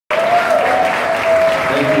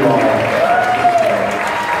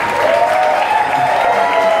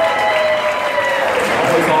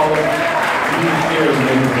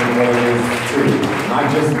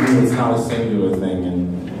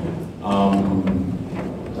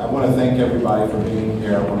want to thank everybody for being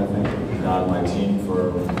here. I want to thank my team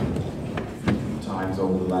for times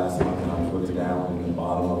over the last month when I was really down in the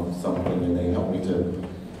bottom of something, and they helped me to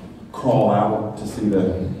crawl out to see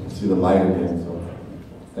the light again. So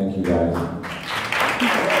thank you guys.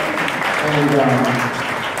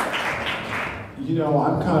 And you know,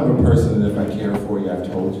 I'm kind of a person that if I care for you, I've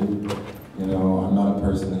told you. You know, I'm not a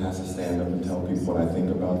person that has to stand up and tell people what I think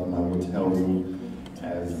about them. I will tell you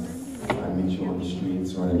as I meet you on the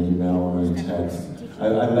streets or in an email or in a text. I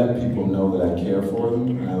let people know that I care for them,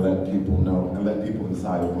 and I let people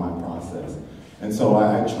inside of my process. And so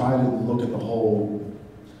I try to look at the whole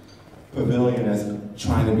pavilion as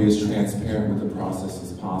trying to be as transparent with the process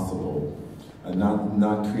as possible.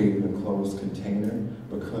 Not creating a closed container,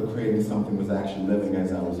 but creating something that was actually living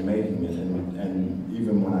as I was making it. And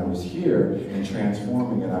even when I was here and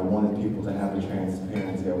transforming it, I wanted people to have the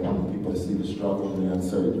transparency. I wanted people to see the struggle and the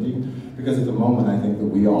uncertainty. Because at the moment, I think that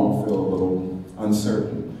we all feel a little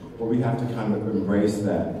uncertain, but we have to kind of embrace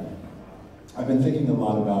that. I've been thinking a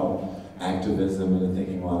lot about activism and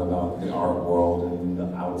thinking a lot about the art world and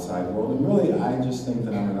the outside world. And really, I just think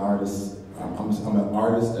that I'm an artist. I'm an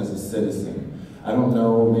artist as a citizen. I don't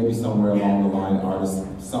know, maybe somewhere along the line,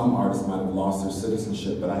 some artists might have lost their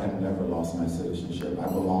citizenship, but I have never lost my citizenship. I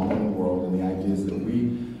belong in the world, and the ideas that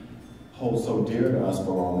we hold so dear to us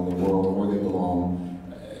belong in the world, or they belong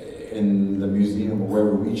in the museum or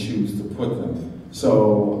wherever we choose to put them.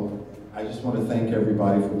 So I just want to thank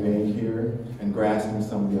everybody for being here and grasping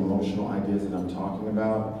some of the emotional ideas that I'm talking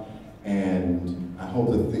about. And I hope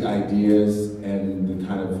that the ideas and the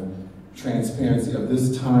kind of transparency of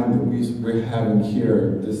this time that we're having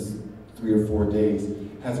here, this 3 or 4 days,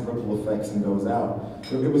 has ripple effects and goes out.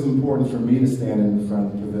 So it was important for me to stand in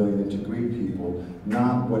front of the pavilion and to greet people,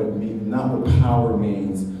 not what power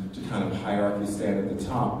means to kind of hierarchy stand at the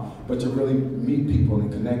top, but to really meet people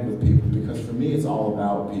and connect with people, because for me it's all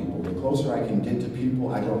about people. The closer I can get to people,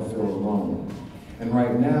 I don't feel alone. And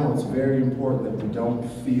right now it's very important that we don't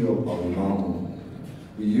feel alone.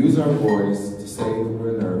 We use our voice to say that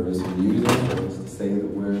we're nervous, we use our voice to say that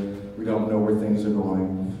we don't know where things are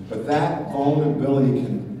going, but that vulnerability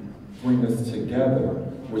can bring us together,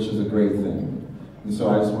 which is a great thing. And so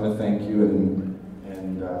I just want to thank you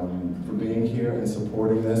for being here and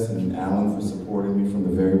supporting this, and Alan for supporting me from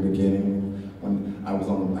the very beginning. When I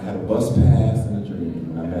had a bus pass and a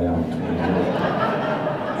dream when I met Alan.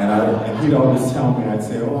 And he'd always tell me, I'd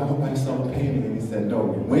say, oh, I hope I sell a painting. And he said, no,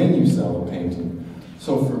 when you sell a painting.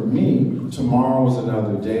 So for me, tomorrow is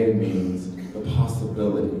another day means the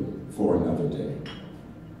possibility for another day.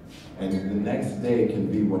 And the next day can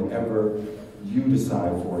be whatever you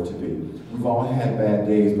decide for it to be. We've all had bad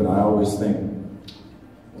days, but I always think,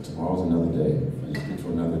 well, tomorrow's another day. Just get to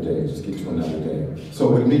another day, just get to another day. So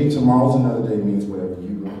with me, tomorrow's another day means whatever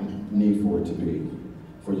you need for it to be,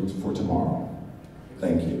 for tomorrow.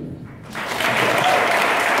 Thank you.